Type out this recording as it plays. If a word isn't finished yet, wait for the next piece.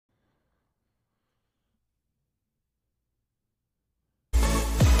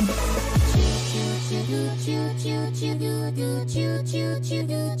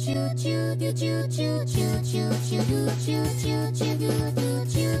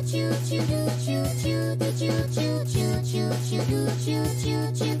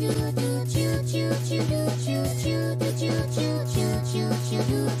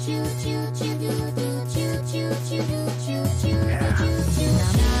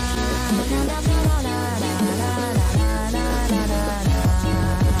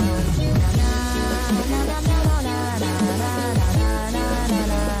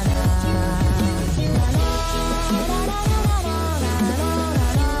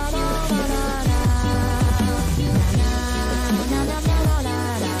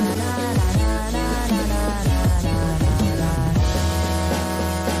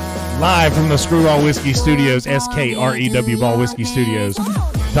Live from the Screwball Whiskey Studios, SKREW Ball Whiskey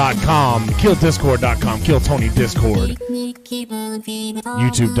Studios.com, KillDiscord.com, Kill Tony Discord,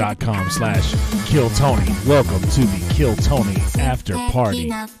 YouTube.com/Kill Tony. Welcome to the Kill Tony After Party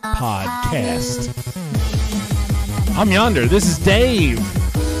Podcast. I'm Yonder. This is Dave.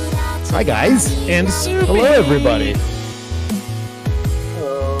 Hi, guys. And Soupy. Hello, everybody.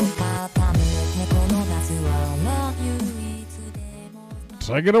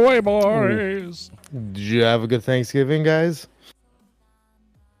 Take it away, boys. Did you have a good Thanksgiving, guys?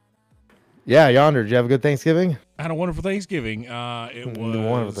 Yeah, Yonder, did you have a good Thanksgiving? I had a wonderful Thanksgiving. It was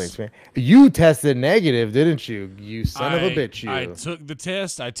wonderful Thanksgiving. You tested negative, didn't you? You son of a bitch, you. I took the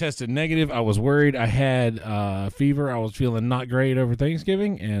test. I tested negative. I was worried. I had fever. I was feeling not great over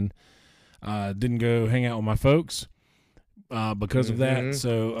Thanksgiving, and didn't go hang out with my folks because of that.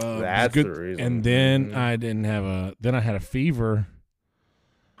 So that's good. The reason. And then I didn't have a. Then I had a fever.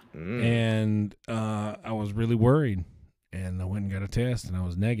 And I was really worried, and I went and got a test, and I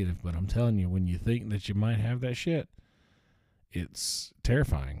was negative. But I'm telling you, when you think that you might have that shit, it's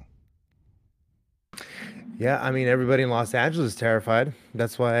terrifying. Yeah, I mean, everybody in Los Angeles is terrified.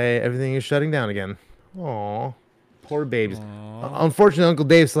 That's why everything is shutting down again. Aw, poor babies. Unfortunately, Uncle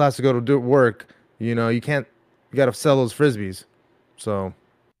Dave still has to go to do work. You know, you got to sell those Frisbees. So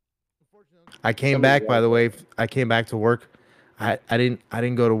I came back, by the way. I came back to work. I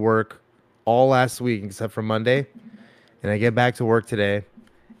didn't go to work all last week except for Monday, and I get back to work today,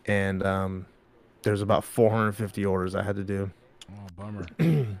 and there's about 450 orders I had to do. Oh, bummer.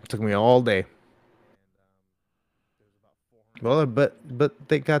 Took me all day. Well, but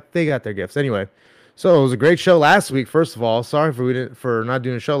they got their gifts anyway. So it was a great show last week. First of all, sorry for not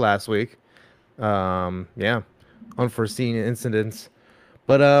doing a show last week. Yeah, unforeseen incidents.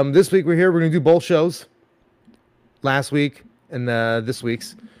 But this week we're here. We're gonna do both shows. Last week. And this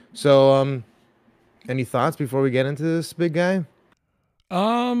week's. So, any thoughts before we get into this big guy?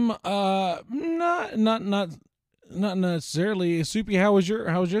 Not necessarily. Soupy, how was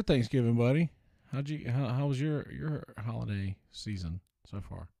your Thanksgiving, buddy? How was your holiday season so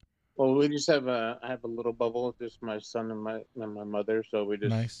far? Well, we just have I have a little bubble, just my son and my mother. So we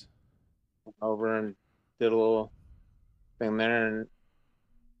just nice. went over and did a little thing there, and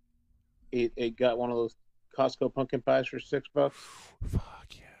it got one of those Costco pumpkin pies for $6. Fuck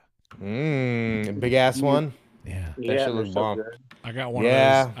yeah! Big ass one. Yeah, that shit looks bomb. Good. I got one of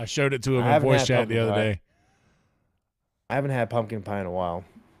those. I showed it to him in voice chat the other day. I haven't had pumpkin pie in a while.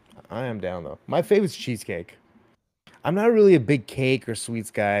 I am down though. My favorite's cheesecake. I'm not really a big cake or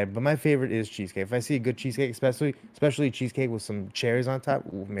sweets guy, but my favorite is cheesecake. If I see a good cheesecake, especially cheesecake with some cherries on top,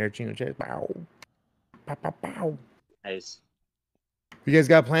 maraschino cherries. Pow. Pow, pow, pow. Nice. You guys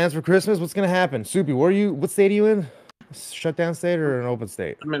got plans for Christmas? What's gonna happen? Soupy, what state are you in? Shut down state or an open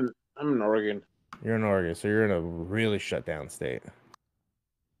state? I'm in Oregon. You're in Oregon, so you're in a really shut down state.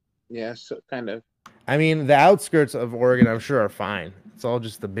 Yeah, so kind of. I mean, the outskirts of Oregon, I'm sure, are fine. It's all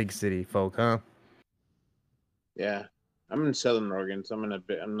just the big city folk, huh? Yeah, I'm in Southern Oregon, so I'm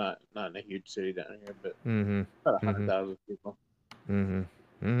not in a huge city down here, but about 100,000 people.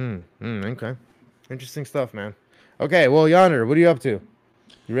 Okay, interesting stuff, man. Okay, well, Yonder, what are you up to?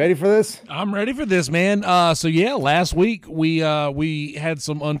 You ready for this? I'm ready for this, man. So yeah, last week we had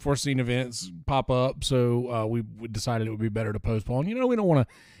some unforeseen events pop up, so we decided it would be better to postpone. You know, we don't want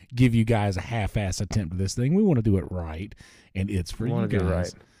to give you guys a half-ass attempt at this thing. We want to do it right, and it's for you guys.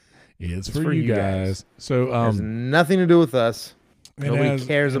 Right. It's for you guys. So it has nothing to do with us. Nobody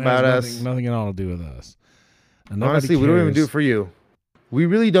cares about us. Nothing at all to do with us. And honestly, we don't even do it for you. We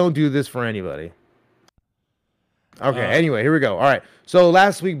really don't do this for anybody. Okay, anyway, here we go. All right. So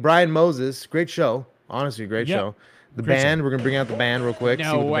last week, Brian Moses, great show. Honestly, great show. The band, we're going to bring out the band real quick, see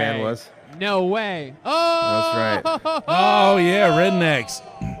what the band was. No way. Oh! That's right. Oh, yeah, Rednecks.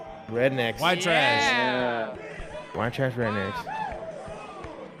 Rednecks. White trash. Yeah. White trash rednecks.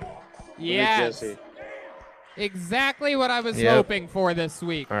 Yes. Exactly what I was hoping for this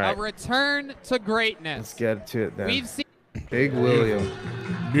week. All right. A return to greatness. Let's get to it then. We've seen Big William.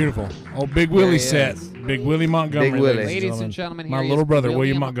 Beautiful. Oh, Big Willie set. Big Willie Montgomery. Big Willie. Ladies and gentlemen, here my he little is, brother,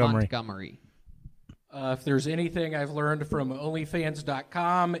 William Montgomery. If there's anything I've learned from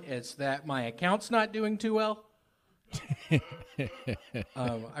OnlyFans.com, it's that my account's not doing too well.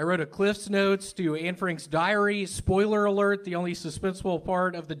 I wrote a Cliff's Notes to Anne Frank's diary. Spoiler alert, the only suspenseful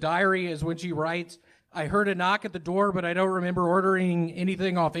part of the diary is when she writes, I heard a knock at the door, but I don't remember ordering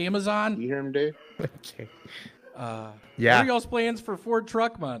anything off Amazon. You hear him, Dave? Okay. What Yeah. are y'all's plans for Ford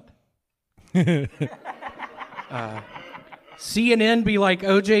Truck Month? CNN be like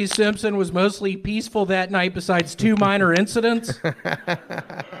O.J. Simpson was mostly peaceful that night besides 2 minor incidents.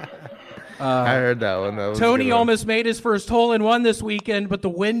 I heard that one. That was a Tony good one. almost made his first hole-in-one this weekend, but the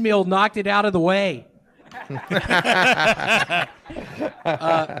windmill knocked it out of the way.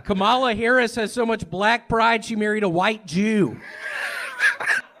 Kamala Harris has so much black pride she married a white Jew.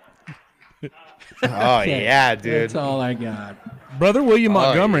 Oh, yeah, dude. That's all I got. Brother William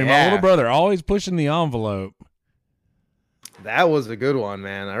Montgomery, my yeah. little brother, always pushing the envelope. That was a good one,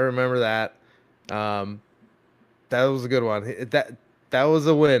 man. I remember that. That was a good one. That was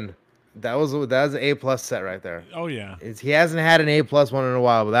a win. That was an A+ set right there. Oh yeah. He hasn't had an A+ one in a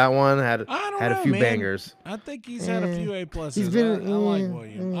while, but that one had I don't a know, few man. bangers. I think he's had a few A+. He's been- I like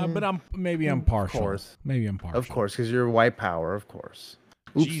William, but maybe I'm partial. Of course. Maybe I'm partial. Of course, because you're white power, of course.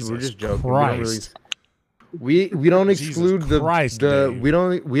 Oops, Jesus we're just joking. Christ. We don't Jesus exclude Christ, the Dave.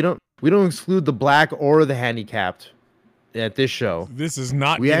 we don't exclude the black or the handicapped at this show. This is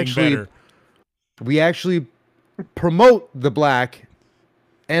not We getting actually- better. We actually promote the black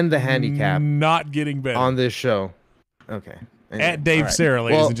and the handicapped Not getting better. on this show. Okay. Anyway, At Dave all right. Sarah,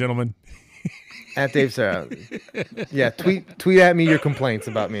 ladies Well, and gentlemen. At Dave Sarah. Yeah, tweet at me your complaints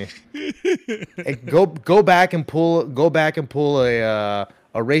about me. Hey, go back and pull a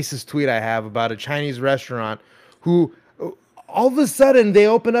racist tweet I have about a Chinese restaurant who all of a sudden they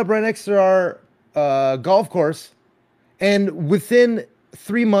open up right next to our golf course, and within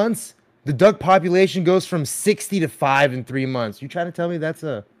 3 months the duck population goes from 60 to 5 in 3 months. You trying to tell me that's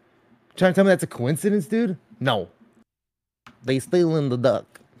a coincidence, dude? No. They stealing the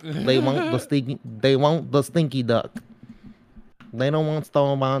duck. They want the stinky duck. They don't want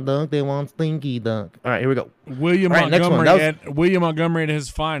store-bought duck. They want stinky duck. All right, here we go. William All right, next one. Montgomery William Montgomery at his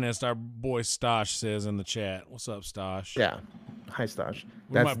finest, our boy Stosh says in the chat. What's up, Stosh? Yeah. Hi, Stosh.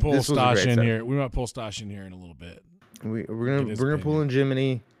 We might pull this was a Stosh great in set. here. We might pull Stosh in here in a little bit. We're Get his gonna pull in opinion.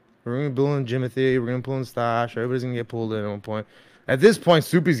 Jiminy. We're gonna pull in Jimothy. We're gonna pull in Stosh. Everybody's gonna get pulled in at one point. At this point,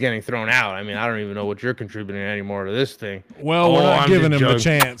 Soupy's getting thrown out. I mean, I don't even know what you're contributing anymore to this thing. Well, we're not I'm giving him just a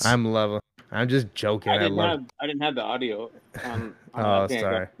joking. chance. I'm just joking. I I love. didn't have the audio on Oh, that.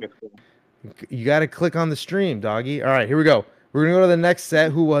 sorry. You got to click on the stream, doggy. All right, here we go. We're gonna go to the next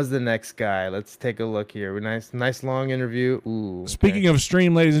set. Who was the next guy? Let's take a look here. Nice long interview. Ooh. Speaking of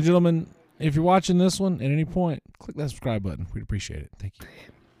stream, ladies and gentlemen, if you're watching this one at any point, click that subscribe button. We'd appreciate it. Thank you.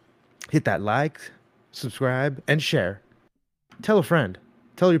 Hit that like, subscribe, and share. Tell a friend.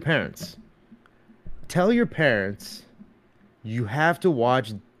 Tell your parents. Tell your parents you have to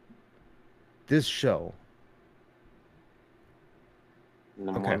watch this show.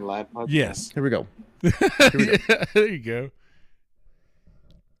 Number Okay. one live podcast. Yes. Here we go. There you go.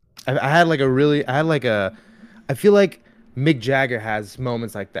 I feel like Mick Jagger has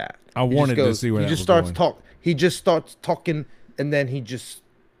moments like that. I He just wanted to goes- see where he that just was starts going. He just starts talking, and then he just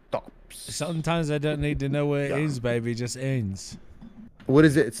stops. Sometimes I don't need to know where it is, baby. It just ends. What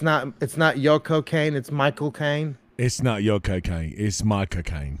is it? It's not your cocaine. It's Michael Caine. It's not your cocaine. It's my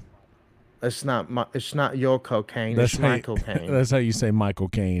cocaine. It's not your cocaine. It's how you- Michael Caine. That's how you say Michael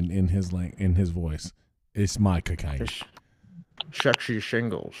Caine in his voice. It's my cocaine. Sexy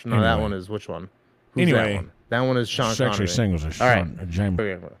Shingles. No, Anyway. that one is which one? Who's Anyway. that one? That one is Sean Sexy Connery. singles are All Sean right. James.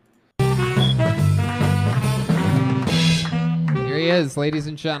 Okay. Here he is, ladies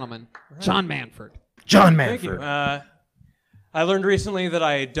and gentlemen. John Manford. John Thank you. Manford. I learned recently that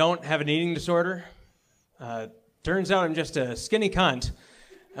I don't have an eating disorder. Turns out I'm just a skinny cunt.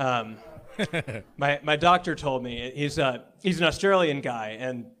 My doctor told me he's an Australian guy,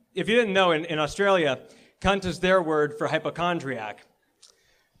 and if you didn't know, in Australia, cunt is their word for hypochondriac.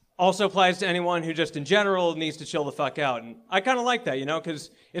 Also applies to anyone who just in general needs to chill the fuck out. And I kind of like that, because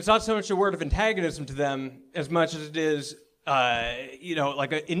it's not so much a word of antagonism to them as much as it is,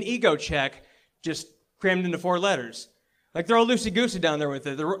 like an ego check just crammed into 4 letters. Like they're all loosey-goosey down there with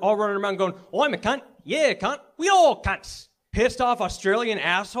it. They're all running around going, oh, I'm a cunt. Yeah, cunt. We all cunts. Pissed off Australian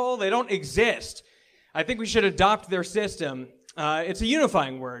asshole. They don't exist. I think we should adopt their system. It's a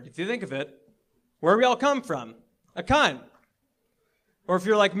unifying word, if you think of it. where we all come from, a cunt. Or if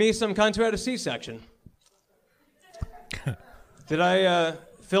you're like me, some cunt who had a C-section. Did I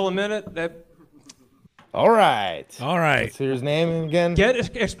fill a minute? All right. Let's hear his name again. Get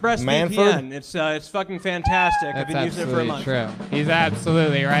ExpressVPN. It's fucking fantastic. I've That's been using it for a month. absolutely true. He's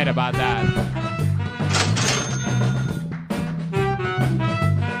absolutely right about that.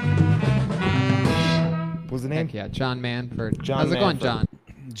 What's the name? Heck yeah, John Manford. John How's it going, Manford.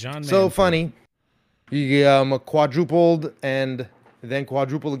 John? So funny. He quadrupled and then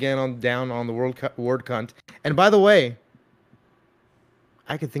quadrupled again down on the word cunt. And by the way,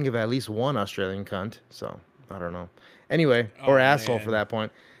 I could think of at least one Australian cunt. So I don't know. Anyway, or asshole for that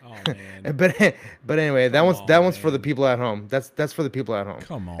point. Oh man. but anyway, that one's for the people at home. That's for the people at home.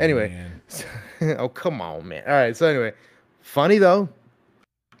 Come on. Anyway. Man. Oh come on, man. All right. So anyway, funny though.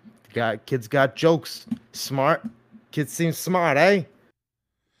 Kids got jokes. Smart. Kids seem smart, eh?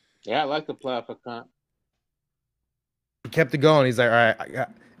 Yeah, I like to play off a cunt. He kept it going. He's like, all right.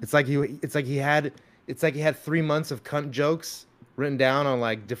 It's like he had 3 months of cunt jokes written down on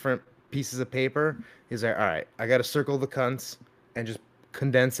like different pieces of paper. He's like, all right, I got to circle the cunts and just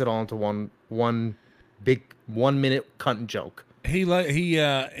condense it all into one big 1 minute cunt joke. He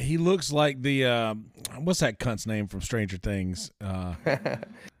looks like the what's that cunt's name from Stranger Things?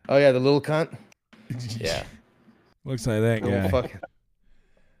 Oh yeah, the little cunt. Yeah, looks like that guy.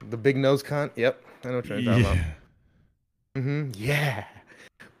 The big nose cunt. Yep, I know what you're talking about. Yeah,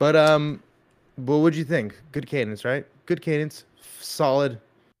 but what'd you think? Good cadence, right? Good cadence, solid.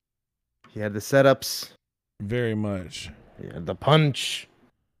 He had the setups. Very much. He had the punch.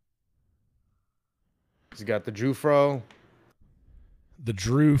 He's got the Drew Fro. The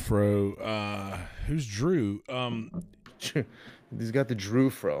Drew Fro. Who's Drew? He's got the Drew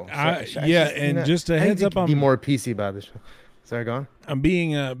Fro. Just a heads up, be more PC about this. Sorry, go on. I'm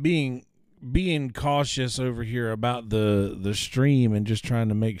being cautious over here about the stream and just trying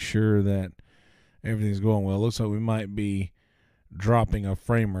to make sure that everything's going well. It looks like we might be dropping a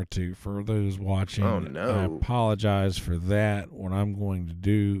frame or two for those watching. Oh no! I apologize for that. What I'm going to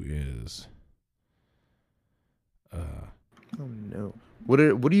do is, oh no! What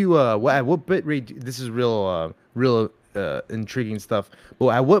do you at what bit rate? This is real intriguing stuff.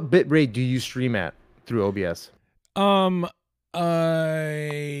 Well, at what bit rate do you stream at through OBS?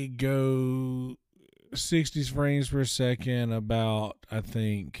 I go 60 frames per second, about I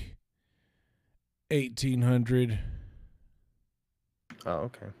think 1800. Oh,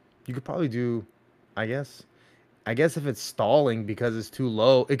 okay. You could probably do, I guess if it's stalling because it's too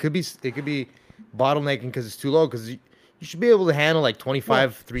low, it could be bottlenecking because it's too low, because you should be able to handle like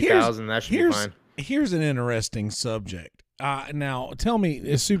 3,000. That should be fine. Here's an interesting subject. Now, tell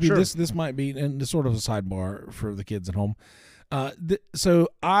me, Soupy, sure. This might be sort of a sidebar for the kids at home. So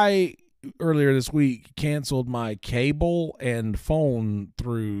I, earlier this week, canceled my cable and phone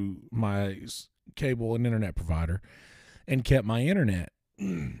through my cable and internet provider and kept my internet.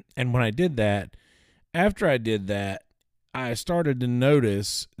 And when I did that, after I did that, I started to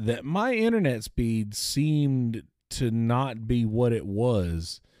notice that my internet speed seemed to not be what it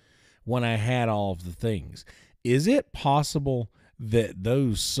was when I had all of the things. Is it possible that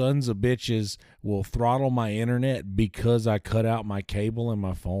those sons of bitches will throttle my internet because I cut out my cable and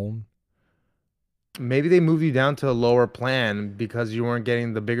my phone? Maybe they moved you down to a lower plan because you weren't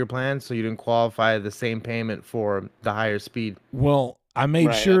getting the bigger plan, so you didn't qualify the same payment for the higher speed. Well, I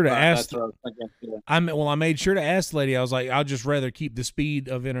made sure to ask. That's what I was thinking, too. I made sure to ask the lady. I was like, I'll just rather keep the speed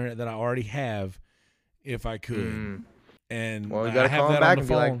of internet that I already have, if I could. And well, you gotta I have call that them back on the and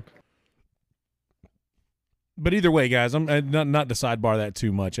be phone. like. But either way, guys, I'm not to sidebar that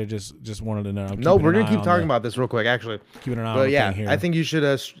too much. I just wanted to know. No, we're gonna keep talking about this real quick, actually. Keeping an eye But on yeah, the thing here. I think you should.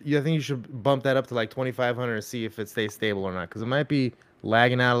 I think you should bump that up to like 2,500 and see if it stays stable or not, because it might be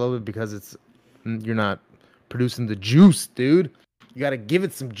lagging out a little bit because you're not producing the juice, dude. You gotta give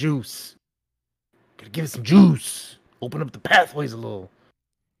it some juice. Gotta give it some juice. Open up the pathways a little.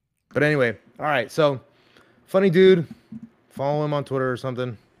 But anyway, all right. So, funny dude. Follow him on Twitter or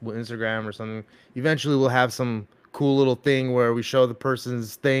something, Instagram or something. Eventually, we'll have some cool little thing where we show the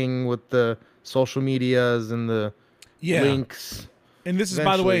person's thing with the social medias and the links. And this is,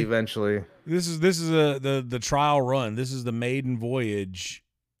 by the way, eventually, this is the trial run. This is the maiden voyage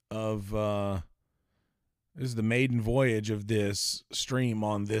of this stream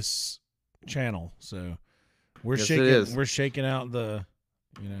on this channel. So we're shaking out the,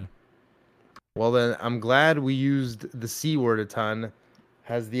 Well, then I'm glad we used the C word a ton.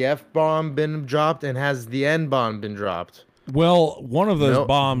 Has the F-bomb been dropped, and has the N-bomb been dropped? Well, one of those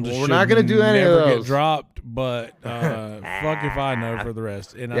bombs we're not going to do any of never those. get dropped, but fuck if I know for the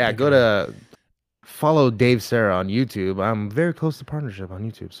rest. And yeah, go to follow Dave Sarah on YouTube. I'm very close to partnership on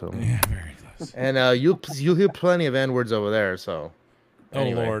YouTube, so Yeah, very close. and you'll hear plenty of N-words over there. So,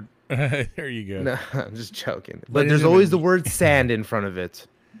 anyway. Oh Lord, there you go. No, I'm just joking. But Ladies there's and always the gentlemen. word sand in front of it.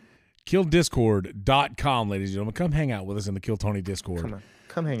 KillDiscord.com, ladies and gentlemen. Come hang out with us in the Kill Tony Discord.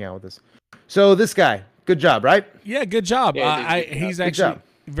 Come hang out with us. So this guy, good job, right? Yeah, good job. Yeah, he did a good He's Good actually job.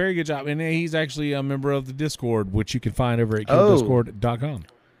 very good job, and he's actually a member of the Discord, which you can find over at Oh. KillDiscord.com.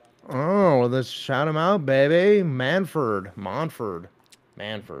 Oh, well, let's shout him out, baby. Manford.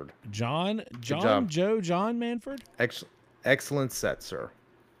 John job. Manford. Excellent set, sir.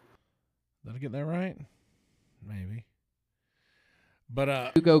 Did I get that right? Maybe.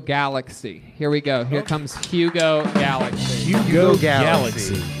 But Hugo Galaxy. Here we go. Here comes Hugo Galaxy. Hugo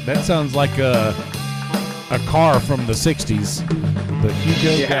Galaxy. Galaxy. That sounds like a car from the '60s. The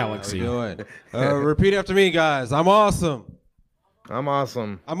Hugo Galaxy. Doing? Repeat after me, guys. I'm awesome. I'm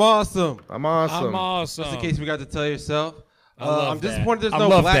awesome. I'm awesome. I'm awesome. I'm awesome. Just in case you forgot to tell yourself. I love I'm that. disappointed there's I no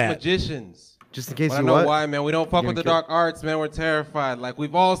love black that. magicians. Just in case But I you know what? why, man. We don't fuck You with the gonna dark arts, man. We're terrified. Like,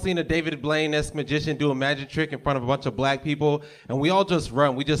 we've all seen a David Blaine-esque magician do a magic trick in front of a bunch of black people, and we all just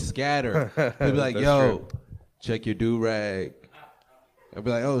run. We just scatter. They'll be like, That's yo, true. check your do-rag. I'll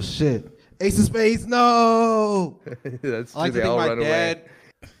be like, oh, shit. Ace of Spades, no! That's I like to they think all my run away. dad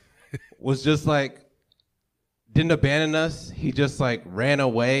was just like, didn't abandon us. He just like ran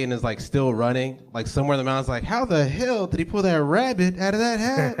away and is like still running. Like somewhere in the mountains, like, how the hell did he pull that rabbit out of that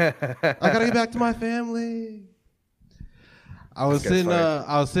hat? I gotta get back to my family. I was This guy's sitting funny.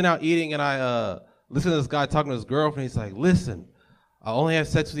 I was sitting out eating and I listened to this guy talking to his girlfriend. He's like, listen, I'll only have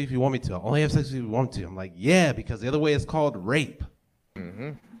sex with you if you want me to. I'll only have sex with you if you want me to. I'm like, yeah, because the other way is called rape.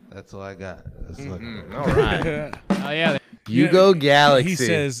 That's all I got. That's all I got. All right. Oh yeah. Hugo Galaxy.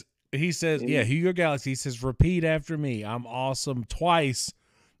 He says, yeah, Hugo Galaxy. He says, repeat after me. I'm awesome twice.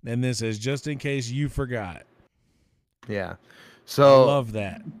 And then says, just in case you forgot. Yeah. I So love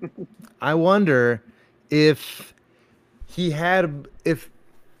that. I wonder if he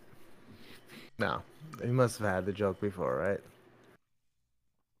must have had the joke before, right?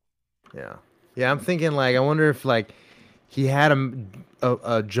 Yeah. Yeah, I'm thinking like I wonder if like he had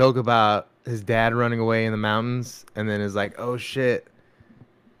a joke about his dad running away in the mountains and then is like, "Oh shit,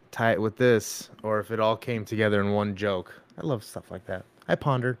 tie it with this," or if it all came together in one joke. I love stuff like that. I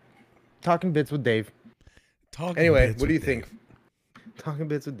ponder. Talking bits with Dave. Anyway, what do you think? Talking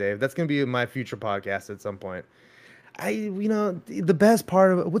bits with Dave. That's gonna be my future podcast at some point. The best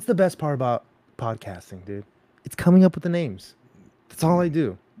part of what's the best part about podcasting, dude? It's coming up with the names. That's all I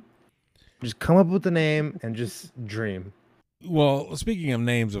do. Just come up with the name and just dream. Well, speaking of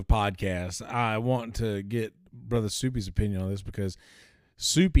names of podcasts, I want to get Brother Soupy's opinion on this because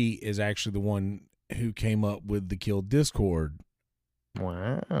Soupy is actually the one who came up with the Kill Discord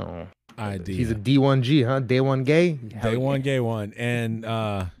Wow. idea. He's a D1G, huh? Day one gay? Day one, gay one. And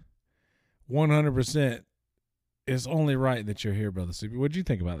 100% it's only right that you're here, Brother Soupy. What did you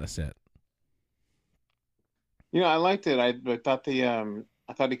think about that set? I liked it. I thought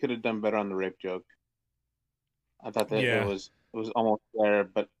I thought he could have done better on the rape joke. I thought that Yeah. it was almost there,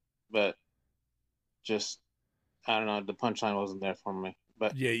 but just I don't know. The punchline wasn't there for me.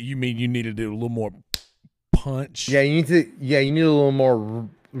 But Yeah, you mean you need to do a little more punch? Yeah, you need a little more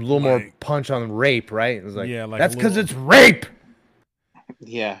Like- punch on rape, right? It's like, Yeah, like that's a because little- it's rape.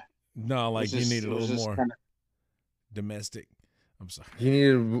 yeah, No, like It's you just- need a it was little just more kinda- domestic. I'm sorry. You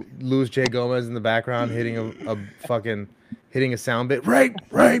need Luis J. Gomez in the background hitting hitting a sound bit. Rape.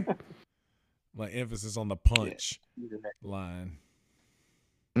 Like emphasis on the punch line.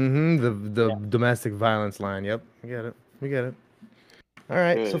 The domestic violence line. Yep, we get it. All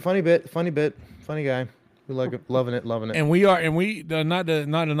right, so funny bit, funny guy. We like it, loving it. And we not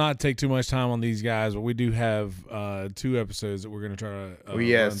to take too much time on these guys, but we do have 2 episodes that we're going to try to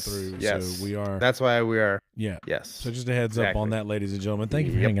run through. Yes, So we are. That's why we are. Yeah. Yes. So just a heads up on Exactly. that, ladies and gentlemen. Thank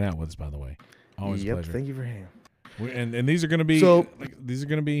you for Yep. hanging out with us, by the way. Always a Yep. pleasure. Thank you for hanging. And these are going to be So- these are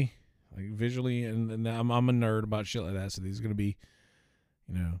going to be like visually, and I'm a nerd about shit like that. So these are going to be,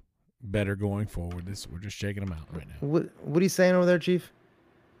 better going forward. We're just shaking them out right now. What are you saying over there, Chief?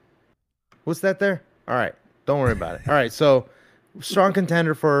 What's that there? All right, don't worry about it. All right, so strong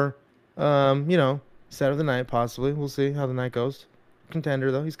contender for, set of the night possibly. We'll see how the night goes.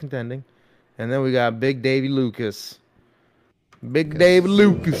 Contender though, he's contending. And then we got Big Davey Lucas. Big Davey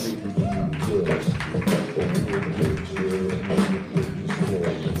Lucas.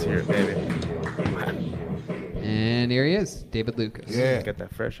 Let's hear it, baby. And here he is, David Lucas. Yeah. Got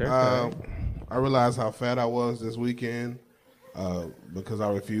that fresh hair. I realized how fat I was this weekend. because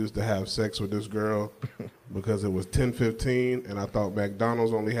I refused to have sex with this girl because it was 10:15 and I thought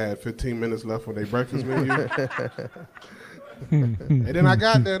McDonald's only had 15 minutes left on their breakfast menu. And then I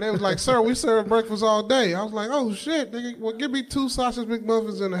got there and they was like, "Sir, we serve breakfast all day." I was like, "Oh shit, nigga, well give me 2 sausage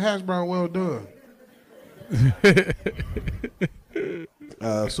McMuffins and a hash brown well done."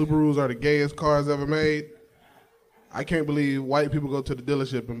 Subarus are the gayest cars ever made. I can't believe white people go to the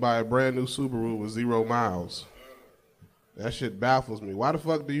dealership and buy a brand new Subaru with 0 miles. That shit baffles me. Why the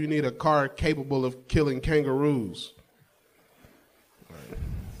fuck do you need a car capable of killing kangaroos?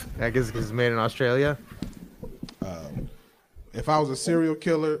 I guess because it's made in Australia. If I was a serial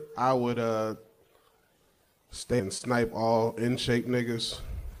killer, I would stay and snipe all in-shape niggas.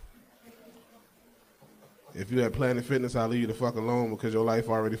 If you had Planet Fitness, I'll leave you the fuck alone because your life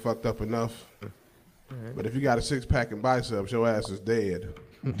already fucked up enough. Mm-hmm. But if you got a 6-pack and biceps, your ass is dead.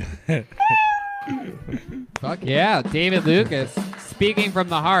 Fuck yeah, David Lucas, speaking from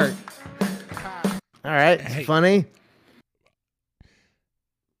the heart. All right, funny.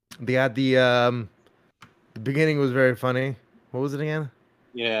 They got the beginning was very funny. What was it again?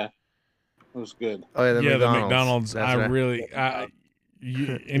 Yeah, it was good. Oh yeah, the McDonald's. That's I right. really,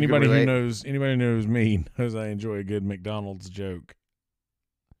 anybody who knows me knows I enjoy a good McDonald's joke.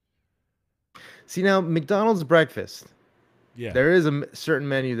 See now, McDonald's breakfast. Yeah, there is a certain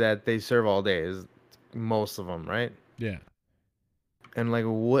menu that they serve all day. Is most of them, right? Yeah. And like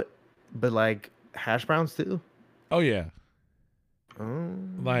what? But like hash browns too. Oh yeah. Oh.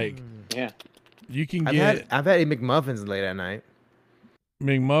 Like yeah. You can I've had McMuffins late at night.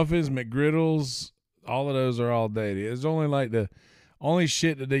 McMuffins, McGriddles, all of those are all day. It's only like the only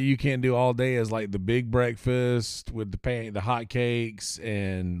shit that you can't do all day is like the big breakfast with the hot cakes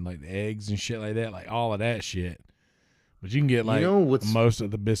and like the eggs and shit like that, like all of that shit. But you can get like most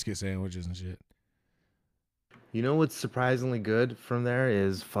of the biscuit sandwiches and shit. You know what's surprisingly good from there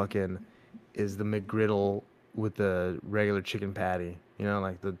is the McGriddle with the regular chicken patty. You know,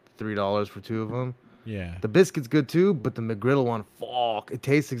 like the $3 for 2 of them. Yeah. The biscuit's good too, but the McGriddle one, fuck, it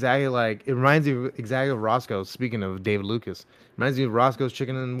tastes exactly like, it reminds me exactly of Roscoe's. Speaking of David Lucas, it reminds me of Roscoe's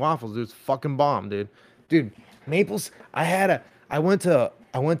Chicken and Waffles, dude. It's fucking bomb, dude. Dude, Maples. I went to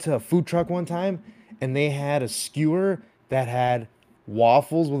a food truck one time, and they had a skewer that had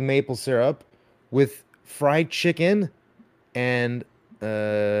waffles with maple syrup, with fried chicken, and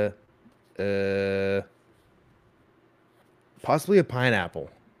possibly a pineapple.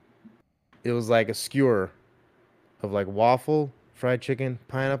 It was like a skewer of like waffle, fried chicken,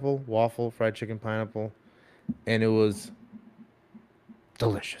 pineapple, waffle, fried chicken, pineapple, and it was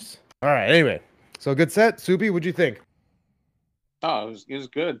delicious. All right, anyway, so good set. Soupy, what'd you think? Oh, it was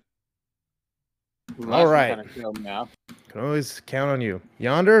good. All right. Kind of killed me off. Can always count on you.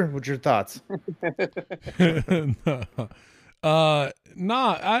 Yonder, what's your thoughts? I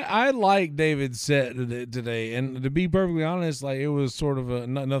like David's set today, and to be perfectly honest, like it was sort of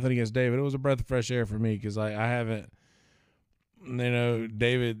nothing against David. It was a breath of fresh air for me because I haven't,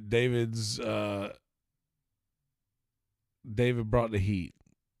 David brought the heat.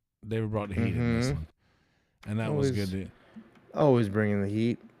 David brought the heat in this one, and that was good. Always bringing the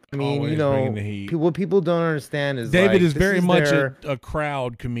heat. I mean, always bringing the heat. What people don't understand is David is very much a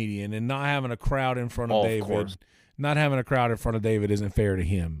crowd comedian, and not having a crowd in front of David. Of course. Not having a crowd in front of David isn't fair to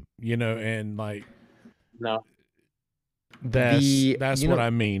him, and like, no, that's what I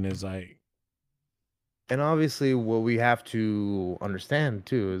mean is like, and obviously what we have to understand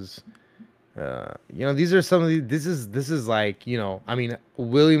too is, these are some of the, this is like, I mean,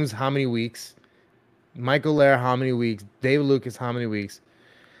 Williams, how many weeks, Michael Lair, how many weeks, David Lucas, how many weeks,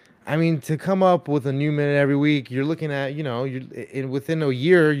 I mean, to come up with a new minute every week, you're looking at, within a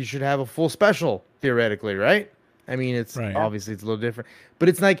year, you should have a full special theoretically, right? I mean, it's obviously it's a little different, but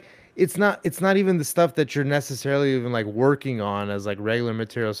it's like it's not even the stuff that you're necessarily even like working on as like regular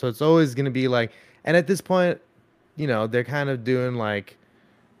material. So it's always going to be like, and at this point, they're kind of doing like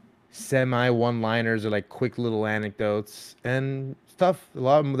semi one-liners or like quick little anecdotes and stuff.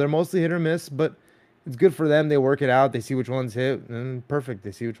 They're mostly hit or miss, but it's good for them. They work it out. They see which ones hit, and perfect.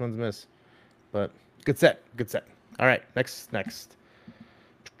 They see which ones miss. But good set. All right, next.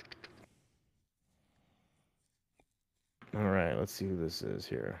 All right, let's see who this is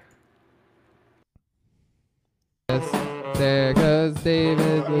here. There goes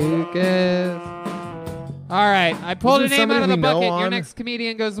David Lucas. All right, I pulled a name out of the bucket. Your next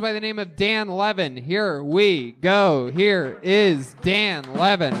comedian goes by the name of Dan Levin. Here we go. Here is Dan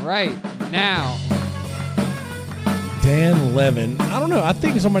Levin right now. Dan Levin. I don't know. I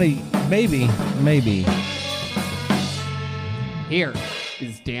think somebody, maybe. Here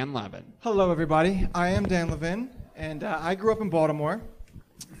is Dan Levin. Hello, everybody. I am Dan Levin. and I grew up in Baltimore.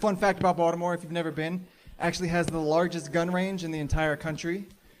 Fun fact about Baltimore, if you've never been, actually has the largest gun range in the entire country.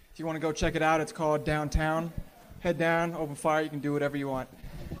 If you want to go check it out, it's called Downtown. Head down, open fire, you can do whatever you want.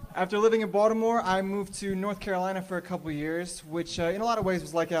 After living in Baltimore, I moved to North Carolina for a couple of years, which in a lot of ways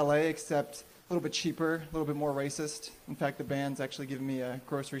was like LA, except a little bit cheaper, a little bit more racist. In fact, the band's actually giving me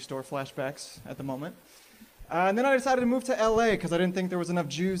grocery store flashbacks at the moment. And then I decided to move to LA because I didn't think there was enough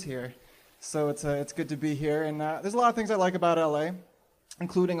Jews here. So it's good to be here. And there's a lot of things I like about LA,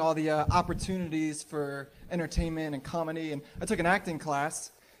 including all the opportunities for entertainment and comedy. And I took an acting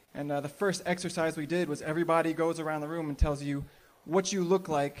class, and the first exercise we did was everybody goes around the room and tells you what you look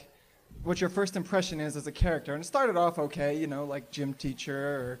like, what your first impression is as a character. And it started off okay, you know, like gym teacher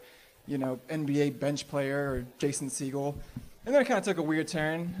or, you know, NBA bench player or Jason Segel. And then it kind of took a weird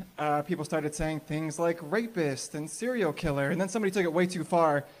turn. People started saying things like rapist and serial killer. And then somebody took it way too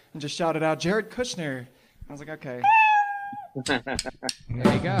far and just shouted out, Jared Kushner. I was like, okay. There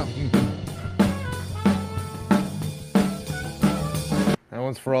you go. That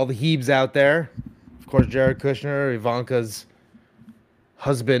one's for all the Hebes out there. Of course, Jared Kushner, Ivanka's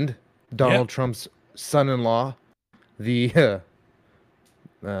husband, Donald Trump's son-in-law, the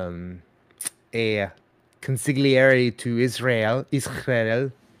a consigliere to Israel. I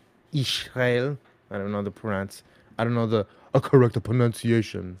don't know the pronounce. I don't know the correct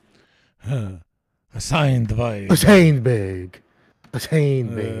pronunciation. Steinbeck.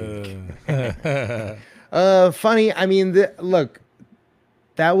 Funny. I mean, look,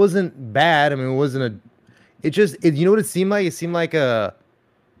 that wasn't bad. I mean, it wasn't you know what it seemed like? It seemed like a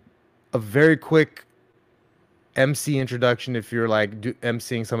very quick MC introduction. If you're like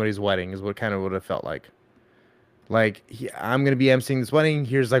MCing somebody's wedding, is what kind of what it felt like. Like, I'm gonna be MCing this wedding.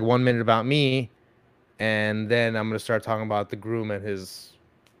 Here's like 1 minute about me, and then I'm gonna start talking about the groom and his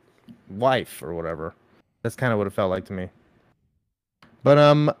wife or whatever. That's kind of what it felt like to me.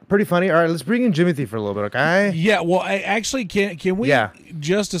 But pretty funny. All right, let's bring in Jimothy for a little bit, okay? Yeah. Well, actually, can we? Yeah.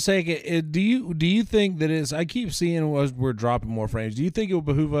 Just a second. Do you think that it's? I keep seeing we're dropping more frames. Do you think it would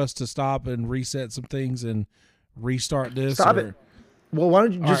behoove us to stop and reset some things and restart this? Stop it. Well, why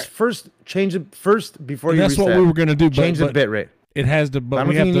don't you just first change it first before you reset? That's what we were going to do. Change the bit rate. It has to, but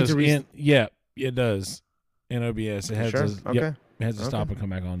we have to. Yeah, it does. In OBS, it has to. Okay. Yep, it has to stop and come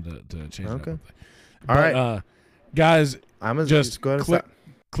back on to change it. Okay. All right, guys. I'm gonna just go ahead and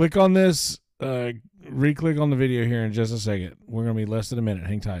click on this. Re-click on the video here in just a second. We're gonna be less than a minute.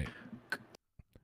 Hang tight.